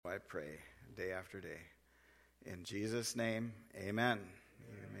I pray, day after day. In Jesus' name, amen.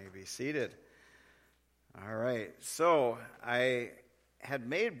 You may be seated. All right, so I had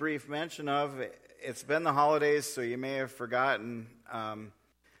made brief mention of, it's been the holidays, so you may have forgotten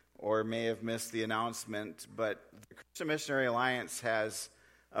or may have missed the announcement, but the Christian Missionary Alliance has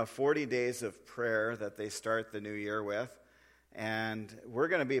 40 days of prayer that they start the new year with, and we're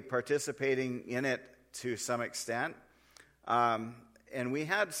going to be participating in it to some extent. And we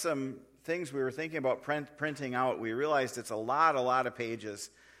had some things we were thinking about printing out. We realized it's a lot of pages.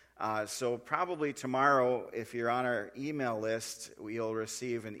 So probably tomorrow, if you're on our email list, you'll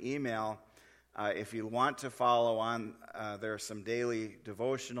receive an email. If you want to follow on, there are some daily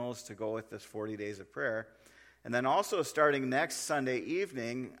devotionals to go with this 40 days of prayer. And then also starting next Sunday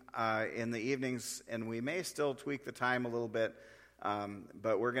evening, in the evenings, and we may still tweak the time a little bit,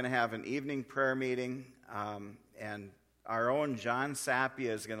 but we're going to have an evening prayer meeting, and our own John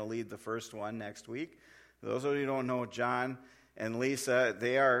Sapia is going to lead the first one next week. For those of you who don't know John and Lisa,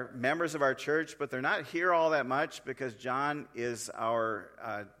 they are members of our church, but they're not here all that much because John is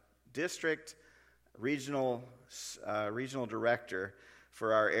our district regional director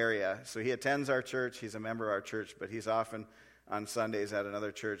for our area. So he attends our church, he's a member of our church, but he's often on Sundays at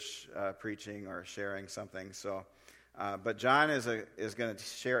another church preaching or sharing something. So, but John is going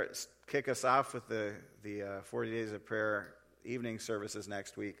to kick us off with the 40 days of prayer evening services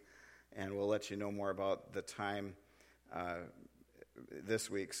next week, and we'll let you know more about the time this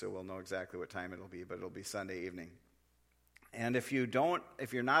week, so we'll know exactly what time it'll be, but it'll be Sunday evening. And if you're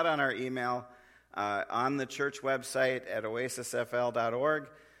not on our email, on the church website at oasisfl.org,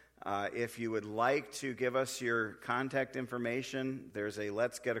 if you would like to give us your contact information, there's a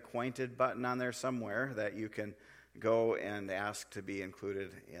Let's Get Acquainted button on there somewhere that you can go and ask to be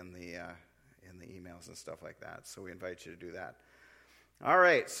included in the emails and stuff like that. So we invite you to do that. All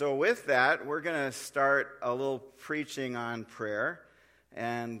right, so with that, we're going to start a little preaching on prayer.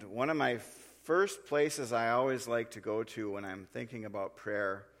 And one of my first places I always like to go to when I'm thinking about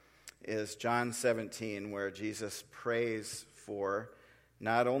prayer is John 17, where Jesus prays for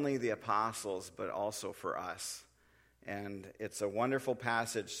not only the apostles, but also for us. And it's a wonderful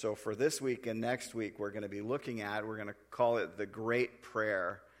passage. So for this week and next week, we're going to call it the Great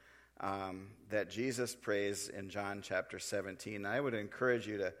Prayer that Jesus prays in John chapter 17. I would encourage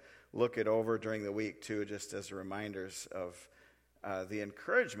you to look it over during the week, too, just as reminders of the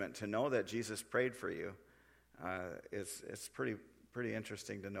encouragement to know that Jesus prayed for you. It's pretty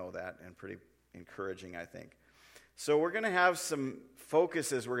interesting to know that, and pretty encouraging, I think. So we're going to have some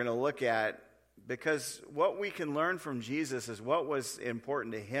focuses we're going to look at, because what we can learn from Jesus is what was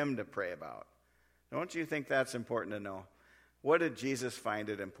important to him to pray about. Don't you think that's important to know? What did Jesus find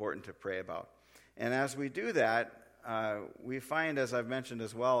it important to pray about? And as we do that, we find, as I've mentioned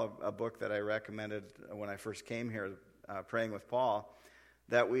as well, a book that I recommended when I first came here, Praying with Paul,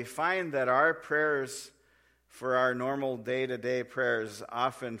 that we find that our prayers for our normal day-to-day prayers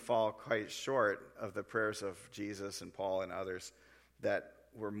often fall quite short of the prayers of Jesus and Paul and others that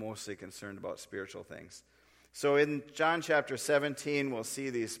were mostly concerned about spiritual things. So in John chapter 17, we'll see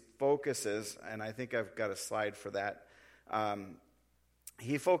these focuses, and I think I've got a slide for that.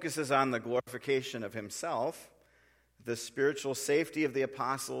 He focuses on the glorification of himself, the spiritual safety of the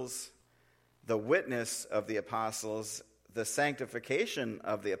apostles, the witness of the apostles, the sanctification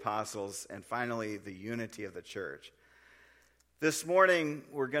of the apostles, and finally, the unity of the church. This morning,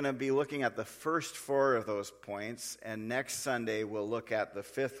 we're going to be looking at the first four of those points, and next Sunday, we'll look at the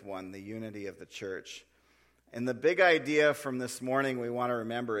fifth one, the unity of the church. And the big idea from this morning we want to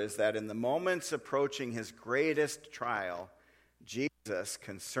remember is that in the moments approaching his greatest trial, Jesus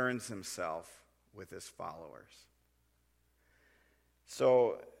concerns himself with his followers.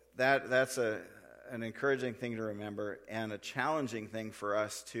 So that's an encouraging thing to remember, and a challenging thing for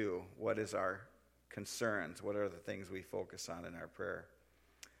us too. What is our concerns? What are the things we focus on in our prayer?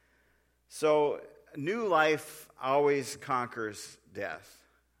 So new life always conquers death.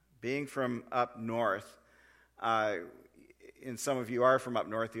 Being from up north, and some of you are from up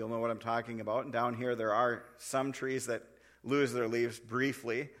north, you'll know what I'm talking about. And down here there are some trees that lose their leaves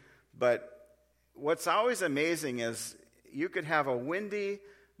briefly, but what's always amazing is you could have a windy,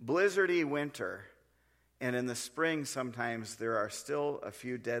 blizzardy winter, and in the spring sometimes there are still a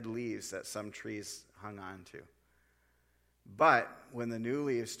few dead leaves that some trees hung on to. But when the new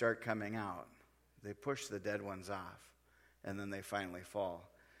leaves start coming out, they push the dead ones off, and then they finally fall.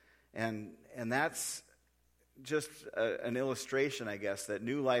 And that's just an illustration, I guess, that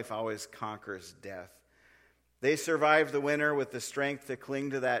new life always conquers death. They survived the winter with the strength to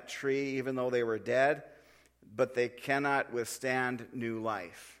cling to that tree even though they were dead, but they cannot withstand new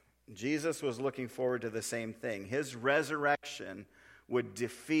life. Jesus was looking forward to the same thing. His resurrection would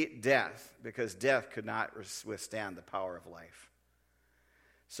defeat death because death could not withstand the power of life.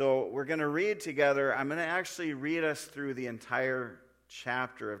 So we're going to read together. I'm going to actually read us through the entire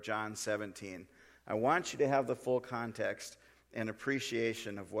chapter of John 17. I want you to have the full context and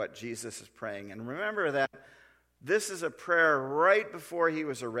appreciation of what Jesus is praying. And remember that this is a prayer right before he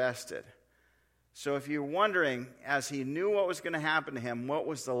was arrested. So if you're wondering, as he knew what was going to happen to him, what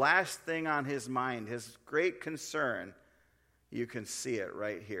was the last thing on his mind, his great concern, you can see it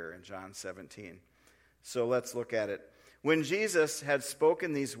right here in John 17. So let's look at it. When Jesus had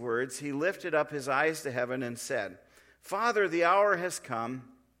spoken these words, he lifted up his eyes to heaven and said, Father, the hour has come.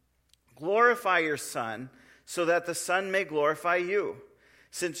 Glorify your Son, so that the Son may glorify you,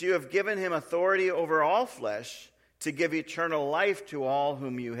 since you have given him authority over all flesh to give eternal life to all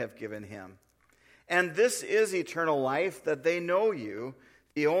whom you have given him. And this is eternal life, that they know you,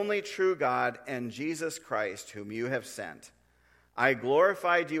 the only true God, and Jesus Christ, whom you have sent. I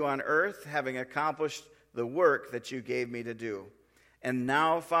glorified you on earth, having accomplished the work that you gave me to do. And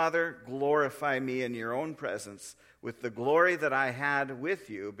now, Father, glorify me in your own presence with the glory that I had with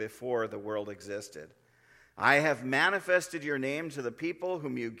you before the world existed. I have manifested your name to the people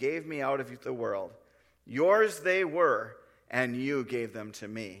whom you gave me out of the world. Yours they were, and you gave them to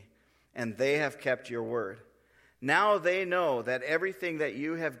me, and they have kept your word. Now they know that everything that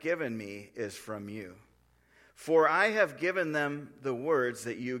you have given me is from you. For I have given them the words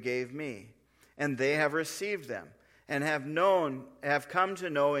that you gave me, and they have received them, and have come to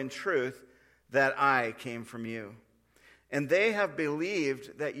know in truth that I came from you. And they have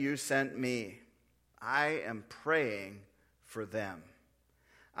believed that you sent me. I am praying for them.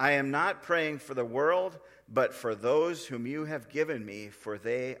 I am not praying for the world, but for those whom you have given me, for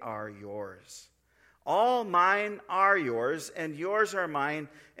they are yours. All mine are yours, and yours are mine,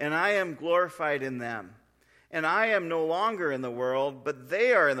 and I am glorified in them. And I am no longer in the world, but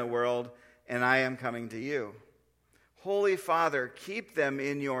they are in the world, and I am coming to you. Holy Father, keep them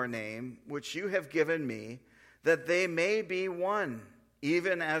in your name, which you have given me, that they may be one,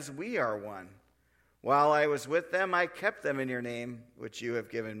 even as we are one. While I was with them, I kept them in your name, which you have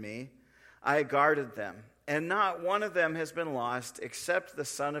given me. I guarded them, and not one of them has been lost, except the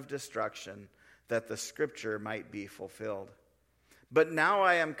son of destruction, that the scripture might be fulfilled. But now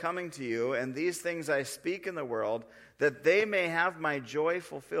I am coming to you, and these things I speak in the world, that they may have my joy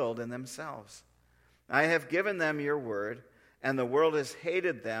fulfilled in themselves. I have given them your word, and the world has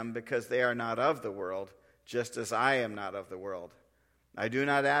hated them because they are not of the world, just as I am not of the world. I do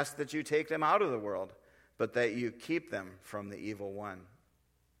not ask that you take them out of the world, but that you keep them from the evil one.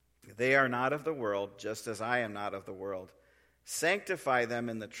 They are not of the world, just as I am not of the world. Sanctify them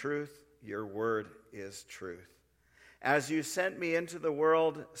in the truth. Your word is truth. As you sent me into the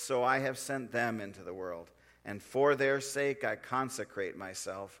world, so I have sent them into the world. And for their sake I consecrate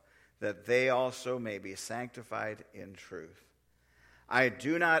myself, that they also may be sanctified in truth. I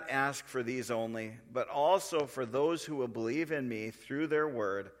do not ask for these only, but also for those who will believe in me through their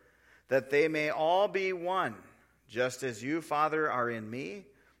word, that they may all be one, just as you, Father, are in me,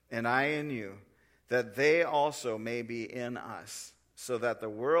 and I in you, that they also may be in us, so that the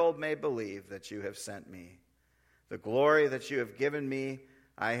world may believe that you have sent me. The glory that you have given me,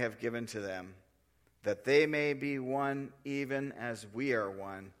 I have given to them, that they may be one even as we are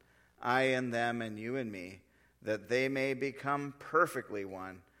one, I in them and you in me, that they may become perfectly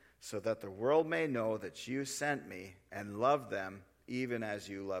one, so that the world may know that you sent me and loved them even as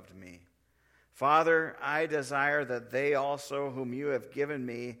you loved me. Father, I desire that they also whom you have given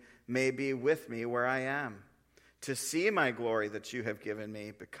me may be with me where I am, to see my glory that you have given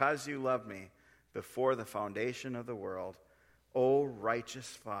me, because you loved me before the foundation of the world. O righteous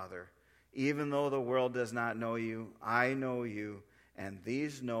Father, even though the world does not know you, I know you, and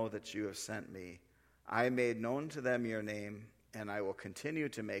these know that you have sent me. I made known to them your name, and I will continue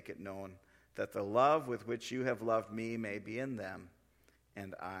to make it known, that the love with which you have loved me may be in them,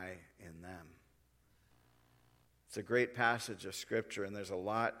 and I in them. It's a great passage of Scripture, and there's a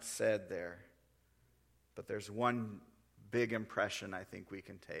lot said there. But there's one big impression I think we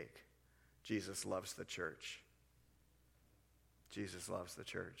can take. Jesus loves the church. Jesus loves the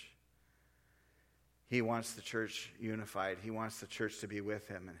church. He wants the church unified. He wants the church to be with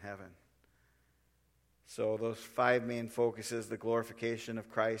him in heaven. So those 5 main focuses: the glorification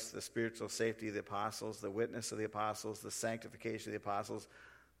of Christ, the spiritual safety of the apostles, the witness of the apostles, the sanctification of the apostles.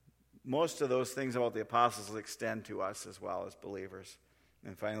 Most of those things about the apostles extend to us as well as believers.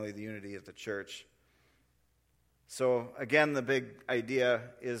 And finally, the unity of the church. So again, the big idea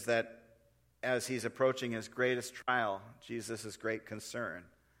is that as he's approaching his greatest trial, Jesus' great concern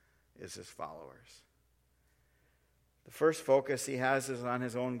is his followers. The first focus he has is on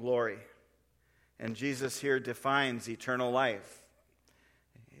his own glory. And Jesus here defines eternal life.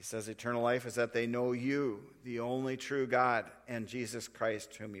 He says eternal life is that they know you, the only true God, and Jesus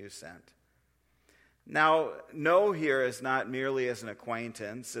Christ whom you sent. Now, know here is not merely as an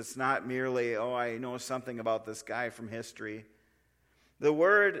acquaintance. It's not merely, I know something about this guy from history. The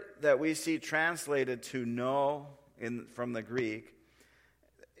word that we see translated to know from the Greek,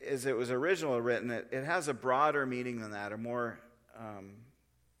 as it was originally written, it has a broader meaning than that, a more,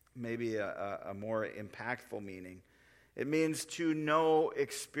 maybe a more impactful meaning. It means to know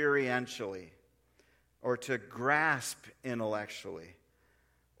experientially, or to grasp intellectually,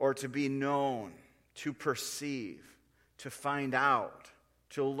 or to be known, to perceive, to find out,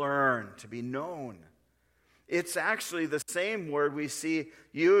 to learn, to be known. It's actually the same word we see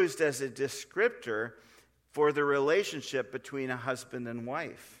used as a descriptor for the relationship between a husband and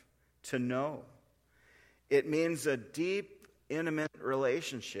wife, to know. It means a deep, intimate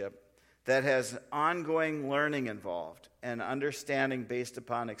relationship that has ongoing learning involved and understanding based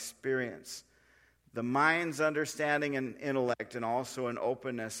upon experience. The mind's understanding and intellect, and also an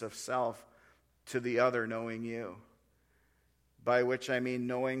openness of self to the other knowing you. By which I mean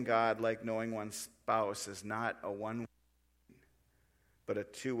knowing God like knowing one's spouse is not a one-way, but a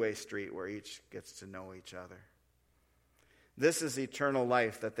two-way street where each gets to know each other. This is eternal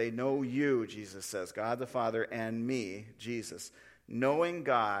life, that they know you, Jesus says, God the Father, and me, Jesus. Knowing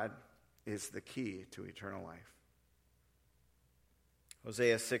God is the key to eternal life.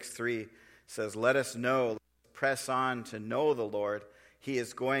 Hosea 6:3 says, let us know, press on to know the Lord.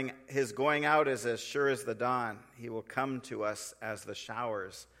 His going out is as sure as the dawn. He will come to us as the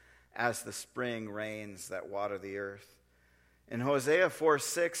showers, as the spring rains that water the earth. And Hosea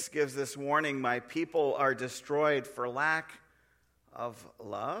 4:6 gives this warning, my people are destroyed for lack of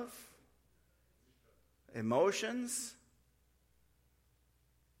love, emotions,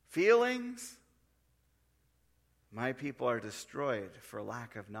 feelings. My people are destroyed for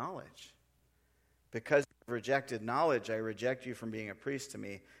lack of knowledge. Because you've rejected knowledge, I reject you from being a priest to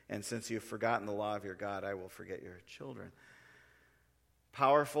me. And since you've forgotten the law of your God, I will forget your children.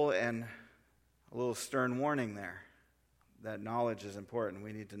 Powerful and a little stern warning there. That knowledge is important.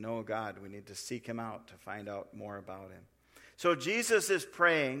 We need to know God. We need to seek him out to find out more about him. So Jesus is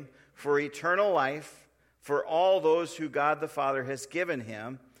praying for eternal life for all those who God the Father has given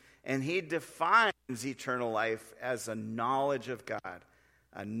him. And he defines eternal life as a knowledge of God.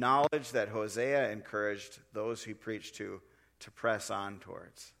 A knowledge that Hosea encouraged those he preached to press on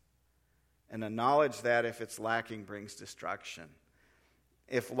towards. And a knowledge that, if it's lacking, brings destruction.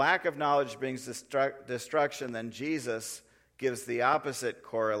 If lack of knowledge brings destruction, then Jesus gives the opposite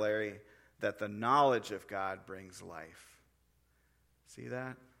corollary, that the knowledge of God brings life. See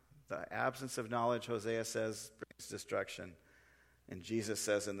that? The absence of knowledge, Hosea says, brings destruction. And Jesus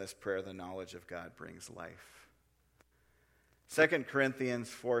says in this prayer, the knowledge of God brings life. 2 Corinthians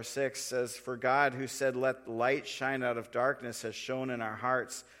 4:6 says, for God who said, let the light shine out of darkness, has shone in our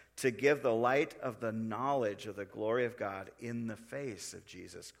hearts to give the light of the knowledge of the glory of God in the face of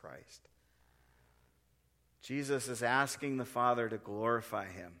Jesus Christ. Jesus is asking the Father to glorify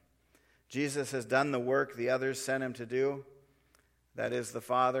him. Jesus has done the work the others sent him to do, that is the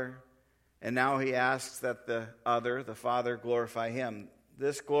Father, and now he asks that the Father, glorify him.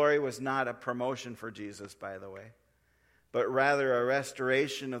 This glory was not a promotion for Jesus, by the way, but rather a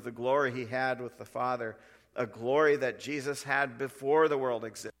restoration of the glory he had with the Father, a glory that Jesus had before the world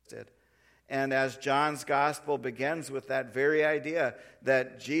existed. And as John's gospel begins with that very idea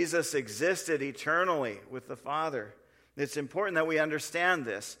that Jesus existed eternally with the Father, it's important that we understand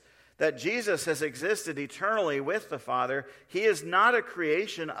this, that Jesus has existed eternally with the Father. He is not a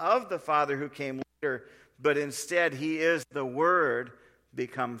creation of the Father who came later, but instead he is the Word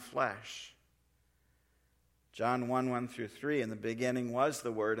become flesh. John 1:1-3, in the beginning was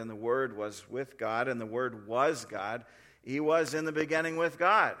the Word, and the Word was with God, and the Word was God. He was in the beginning with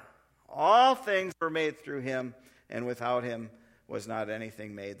God. All things were made through him, and without him was not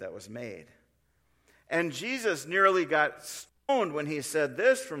anything made that was made. And Jesus nearly got stoned when he said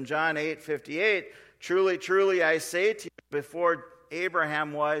this from John 8:58, truly, truly, I say to you, before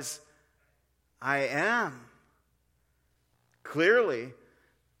Abraham was, I am. Clearly,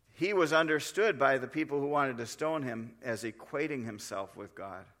 he was understood by the people who wanted to stone him as equating himself with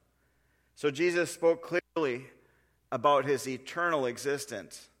God. So Jesus spoke clearly about his eternal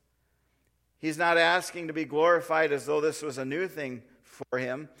existence. He's not asking to be glorified as though this was a new thing for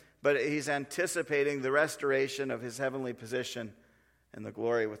him, but he's anticipating the restoration of his heavenly position and the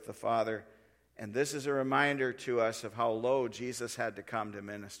glory with the Father. And this is a reminder to us of how low Jesus had to come to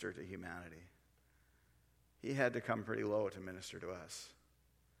minister to humanity. He had to come pretty low to minister to us.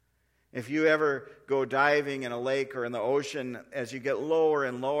 If you ever go diving in a lake or in the ocean, as you get lower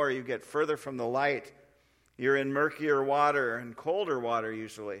and lower, you get further from the light. You're in murkier water and colder water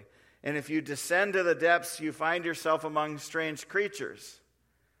usually. And if you descend to the depths, you find yourself among strange creatures.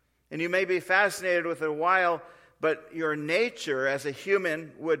 And you may be fascinated with it a while, but your nature as a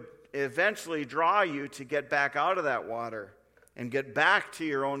human would eventually draw you to get back out of that water and get back to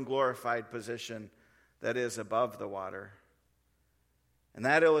your own glorified position that is above the water. And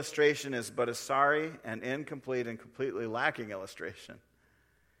that illustration is but a sorry and incomplete and completely lacking illustration,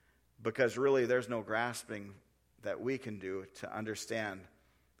 because really there's no grasping that we can do to understand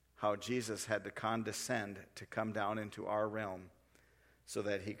how Jesus had to condescend to come down into our realm so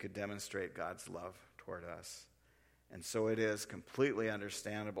that he could demonstrate God's love toward us. And so it is completely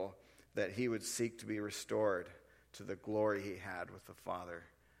understandable that he would seek to be restored to the glory he had with the Father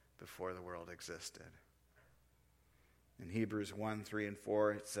before the world existed. In Hebrews 1, 3, and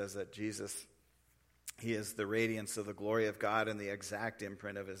 4, it says that Jesus, he is the radiance of the glory of God and the exact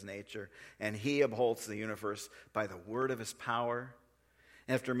imprint of his nature. And he upholds the universe by the word of his power.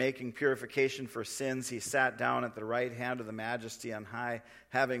 After making purification for sins, he sat down at the right hand of the Majesty on high,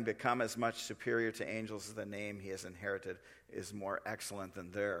 having become as much superior to angels as the name he has inherited is more excellent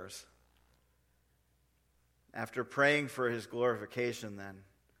than theirs. After praying for his glorification, then,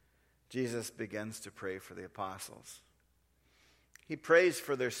 Jesus begins to pray for the apostles. He prays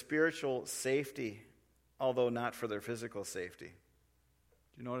for their spiritual safety, although not for their physical safety.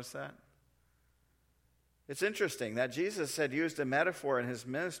 Do you notice that? It's interesting that Jesus had used a metaphor in his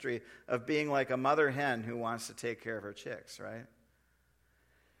ministry of being like a mother hen who wants to take care of her chicks, right?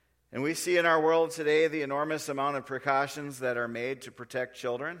 And we see in our world today the enormous amount of precautions that are made to protect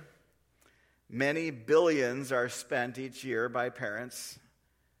children. Many billions are spent each year by parents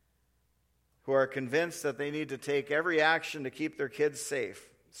who are convinced that they need to take every action to keep their kids safe.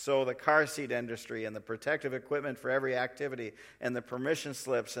 So the car seat industry and the protective equipment for every activity and the permission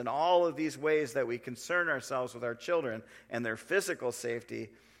slips and all of these ways that we concern ourselves with our children and their physical safety,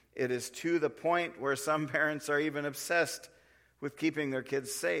 it is to the point where some parents are even obsessed with keeping their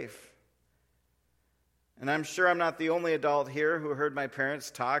kids safe. And I'm sure I'm not the only adult here who heard my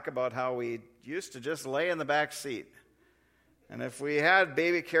parents talk about how we used to just lay in the back seat. And if we had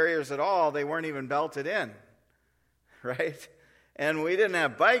baby carriers at all, they weren't even belted in, right? And we didn't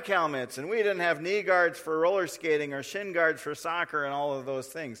have bike helmets, and we didn't have knee guards for roller skating or shin guards for soccer and all of those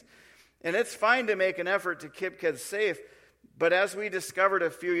things. And it's fine to make an effort to keep kids safe, but as we discovered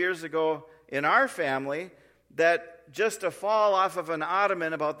a few years ago in our family, that just a fall off of an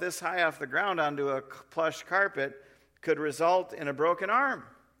ottoman about this high off the ground onto a plush carpet could result in a broken arm.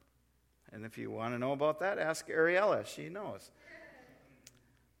 And if you want to know about that, ask Ariella. She knows.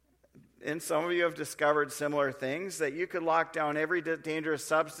 And some of you have discovered similar things, that you could lock down every dangerous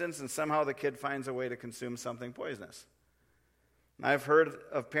substance and somehow the kid finds a way to consume something poisonous. I've heard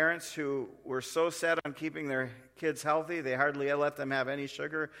of parents who were so set on keeping their kids healthy, they hardly let them have any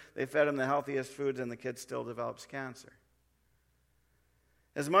sugar. They fed them the healthiest foods and the kid still develops cancer.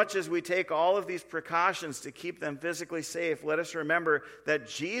 As much as we take all of these precautions to keep them physically safe, let us remember that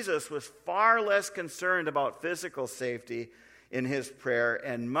Jesus was far less concerned about physical safety in his prayer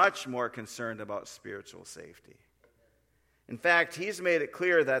and much more concerned about spiritual safety. In fact, he's made it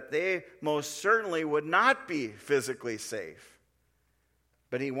clear that they most certainly would not be physically safe.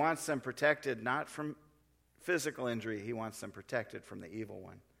 But he wants them protected not from physical injury, he wants them protected from the evil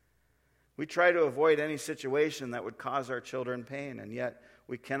one. We try to avoid any situation that would cause our children pain, and yet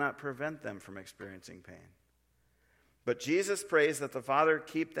we cannot prevent them from experiencing pain. But Jesus prays that the Father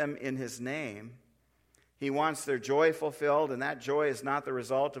keep them in his name. He wants their joy fulfilled, and that joy is not the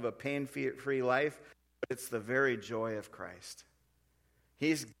result of a pain-free life, but it's the very joy of Christ.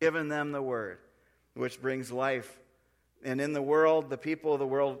 He's given them the word, which brings life. And in the world, the people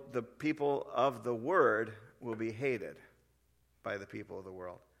of the word will be hated by the people of the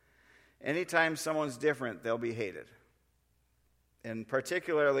world. Anytime someone's different, they'll be hated. And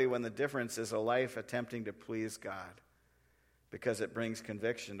particularly when the difference is a life attempting to please God, because it brings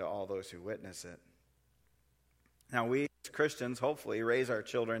conviction to all those who witness it. Now, we as Christians hopefully raise our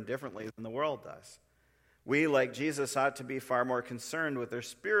children differently than the world does. We, like Jesus, ought to be far more concerned with their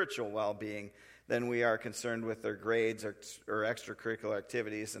spiritual well-being than we are concerned with their grades or extracurricular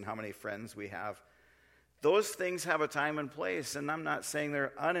activities and how many friends we have. Those things have a time and place, and I'm not saying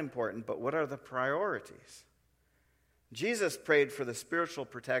they're unimportant, but what are the priorities? Jesus prayed for the spiritual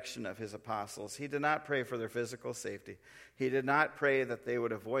protection of his apostles. He did not pray for their physical safety. He did not pray that they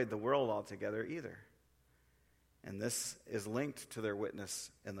would avoid the world altogether either. And this is linked to their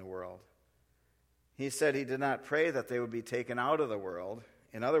witness in the world. He said he did not pray that they would be taken out of the world.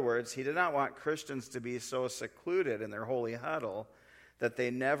 In other words, he did not want Christians to be so secluded in their holy huddle that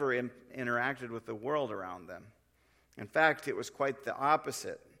they never interacted with the world around them. In fact, it was quite the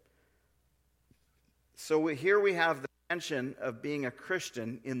opposite. So here we have the tension of being a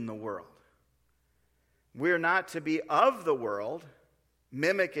Christian in the world. We're not to be of the world,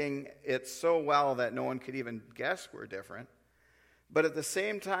 mimicking it so well that no one could even guess we're different. But at the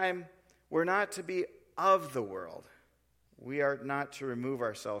same time, we're not to be of the world. We are not to remove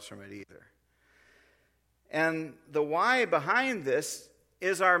ourselves from it either. And the why behind this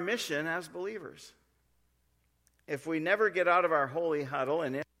is our mission as believers. If we never get out of our holy huddle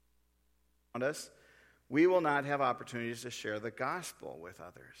and around us, we will not have opportunities to share the gospel with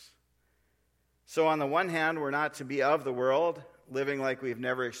others. So on the one hand, we're not to be of the world, living like we've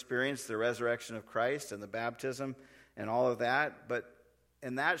never experienced the resurrection of Christ and the baptism and all of that,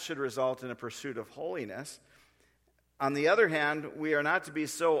 and that should result in a pursuit of holiness. On the other hand, we are not to be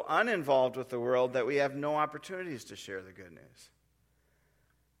so uninvolved with the world that we have no opportunities to share the good news.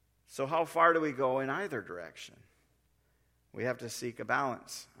 So how far do we go in either direction? We have to seek a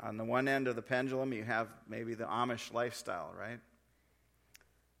balance. On the one end of the pendulum, you have maybe the Amish lifestyle, right?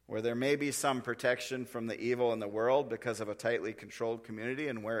 Where there may be some protection from the evil in the world because of a tightly controlled community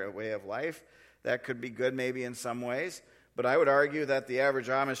and way of life. That could be good maybe in some ways. But I would argue that the average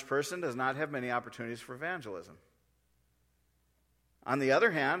Amish person does not have many opportunities for evangelism. On the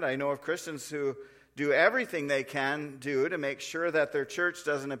other hand, I know of Christians who do everything they can do to make sure that their church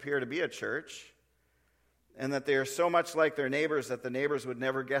doesn't appear to be a church, and that they are so much like their neighbors that the neighbors would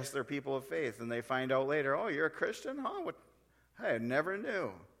never guess they're people of faith. And they find out later, oh, you're a Christian? Oh, what? I never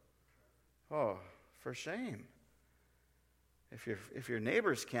knew. Oh, for shame. If your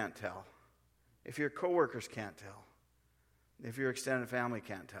neighbors can't tell, if your coworkers can't tell, if your extended family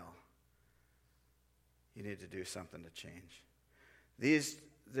can't tell, you need to do something to change.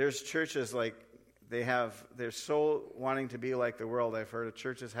 There's churches like they're so wanting to be like the world. I've heard of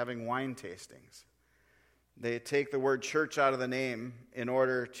churches having wine tastings. They take the word church out of the name in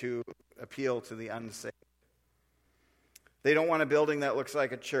order to appeal to the unsaved. They don't want a building that looks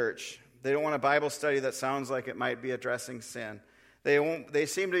like a church. They don't want a Bible study that sounds like it might be addressing sin. They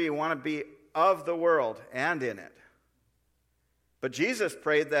seem to want to be of the world and in it. But Jesus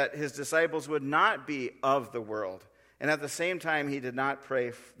prayed that his disciples would not be of the world. And at the same time, he did not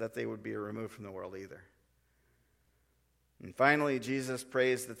pray that they would be removed from the world either. And finally, Jesus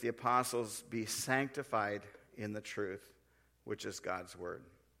prays that the apostles be sanctified in the truth, which is God's word.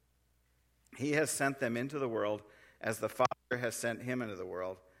 He has sent them into the world as the Father has sent him into the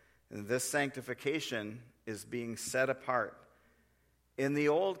world. And this sanctification is being set apart. In the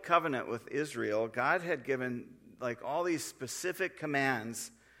old covenant with Israel, God had given all these specific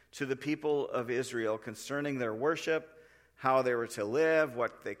commands to the people of Israel concerning their worship, how they were to live,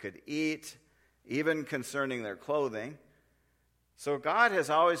 what they could eat, even concerning their clothing. So God has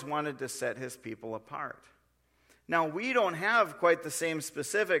always wanted to set his people apart. Now, we don't have quite the same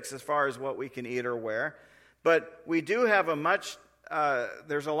specifics as far as what we can eat or wear, but we do have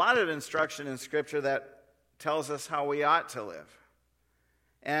there's a lot of instruction in Scripture that tells us how we ought to live.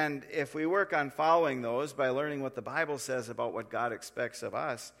 And if we work on following those by learning what the Bible says about what God expects of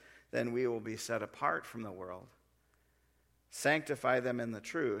us, then we will be set apart from the world. Sanctify them in the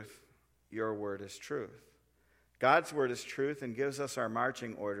truth. Your word is truth. God's word is truth and gives us our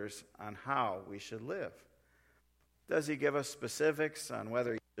marching orders on how we should live. Does he give us specifics on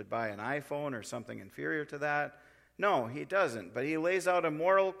whether you should buy an iPhone or something inferior to that? No, he doesn't. But he lays out a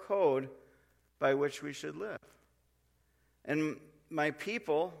moral code by which we should live. And my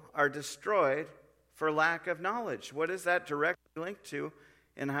people are destroyed for lack of knowledge. What is that directly linked to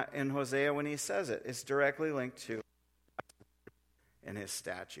in Hosea when he says it? It's directly linked to in his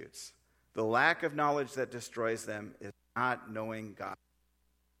statutes. The lack of knowledge that destroys them is not knowing God.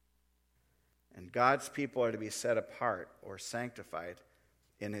 And God's people are to be set apart or sanctified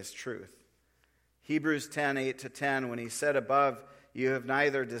in his truth. Hebrews 10:8-10, when he said above, you have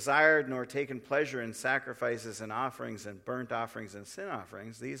neither desired nor taken pleasure in sacrifices and offerings and burnt offerings and sin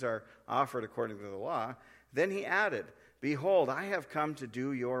offerings. These are offered according to the law. Then he added, behold, I have come to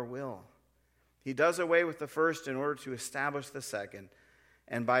do your will. He does away with the first in order to establish the second.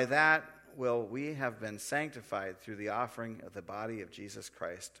 And by that will we have been sanctified through the offering of the body of Jesus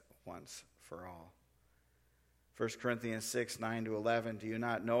Christ once for all. 1 Corinthians 6:9-11, do you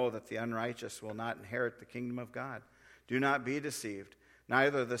not know that the unrighteous will not inherit the kingdom of God? Do not be deceived.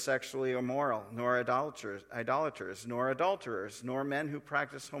 Neither the sexually immoral, nor idolaters, nor adulterers, nor men who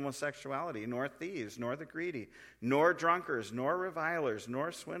practice homosexuality, nor thieves, nor the greedy, nor drunkards, nor revilers,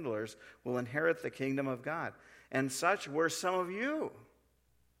 nor swindlers will inherit the kingdom of God. And such were some of you.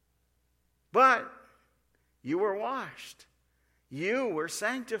 But you were washed. You were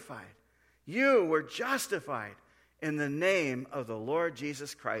sanctified. You were justified in the name of the Lord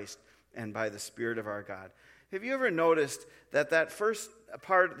Jesus Christ and by the Spirit of our God. Have you ever noticed that first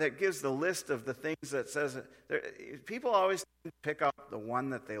part that gives the list of the things that says, people always pick up the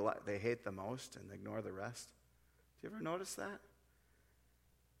one that they hate the most and ignore the rest? Do you ever notice that?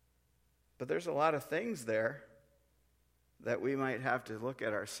 But there's a lot of things there that we might have to look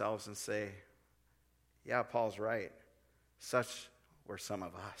at ourselves and say, yeah, Paul's right. Such were some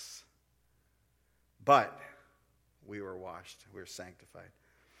of us. But we were washed, we were sanctified.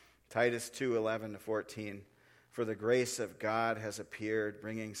 Titus 2:11-14. For the grace of God has appeared,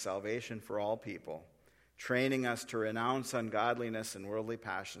 bringing salvation for all people, training us to renounce ungodliness and worldly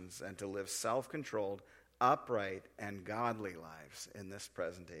passions, and to live self-controlled, upright, and godly lives in this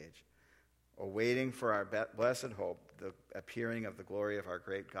present age, awaiting for our blessed hope, the appearing of the glory of our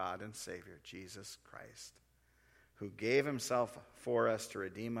great God and Savior, Jesus Christ, who gave himself for us to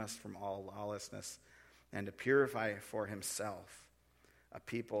redeem us from all lawlessness and to purify for himself a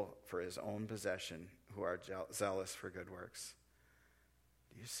people for his own possession who are zealous for good works.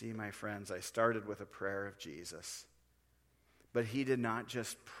 Do you see, my friends, I started with a prayer of Jesus, but he did not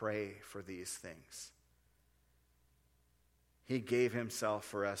just pray for these things. He gave himself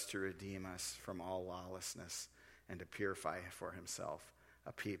for us to redeem us from all lawlessness and to purify for himself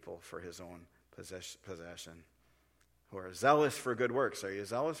a people for his own possession who are zealous for good works. Are you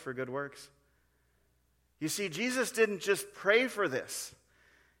zealous for good works? You see, Jesus didn't just pray for this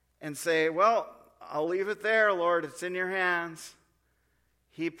and say, well, I'll leave it there, Lord. It's in your hands.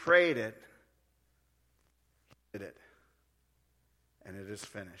 He prayed it. He did it. And it is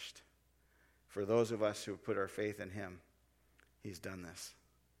finished. For those of us who put our faith in him, he's done this.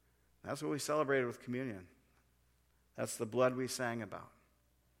 That's what we celebrated with communion. That's the blood we sang about.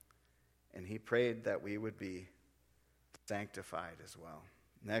 And he prayed that we would be sanctified as well.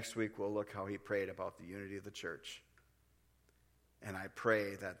 Next week we'll look how he prayed about the unity of the church. And I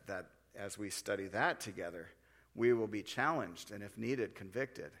pray that as we study that together, we will be challenged and, if needed,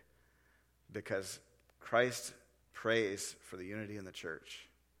 convicted, because Christ prays for the unity in the church.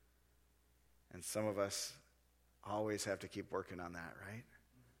 And some of us always have to keep working on that, right?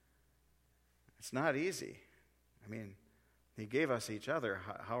 It's not easy. I mean, he gave us each other.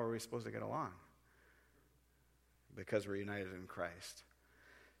 How are we supposed to get along? Because we're united in Christ.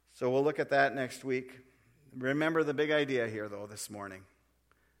 So we'll look at that next week. Remember the big idea here, though, this morning,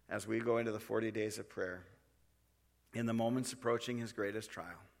 as we go into the 40 days of prayer. In the moments approaching his greatest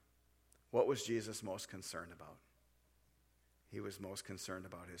trial, what was Jesus most concerned about? He was most concerned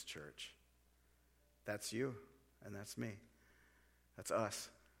about his church. That's you, and that's me. That's us.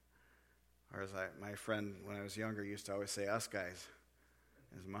 Or as my friend, when I was younger, used to always say, us guys.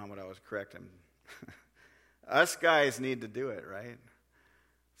 His mom would always correct him. Us guys need to do it, right?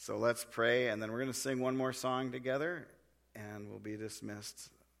 So let's pray, and then we're going to sing one more song together, and we'll be dismissed.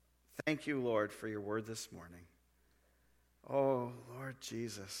 Thank you, Lord, for your word this morning. Oh, Lord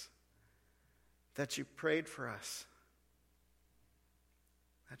Jesus, that you prayed for us.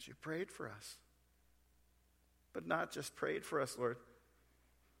 That you prayed for us. But not just prayed for us, Lord.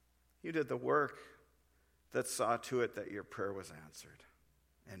 You did the work that saw to it that your prayer was answered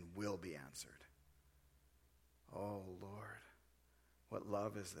and will be answered. Oh, Lord, what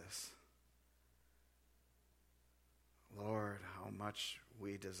love is this? Lord, how much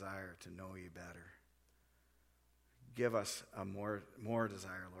we desire to know you better. Give us a more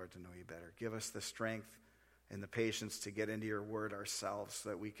desire, Lord, to know you better. Give us the strength and the patience to get into your word ourselves so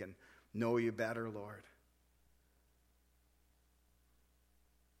that we can know you better, Lord.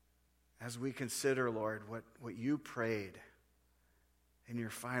 As we consider, Lord, what you prayed in your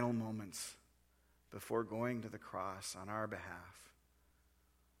final moments before going to the cross on our behalf,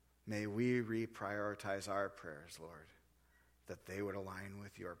 may we reprioritize our prayers, Lord, that they would align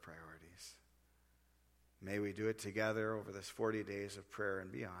with your priorities. May we do it together over this 40 days of prayer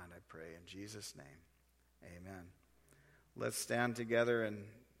and beyond, I pray, in Jesus' name. Amen. Let's stand together and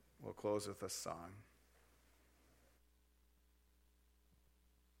we'll close with a song.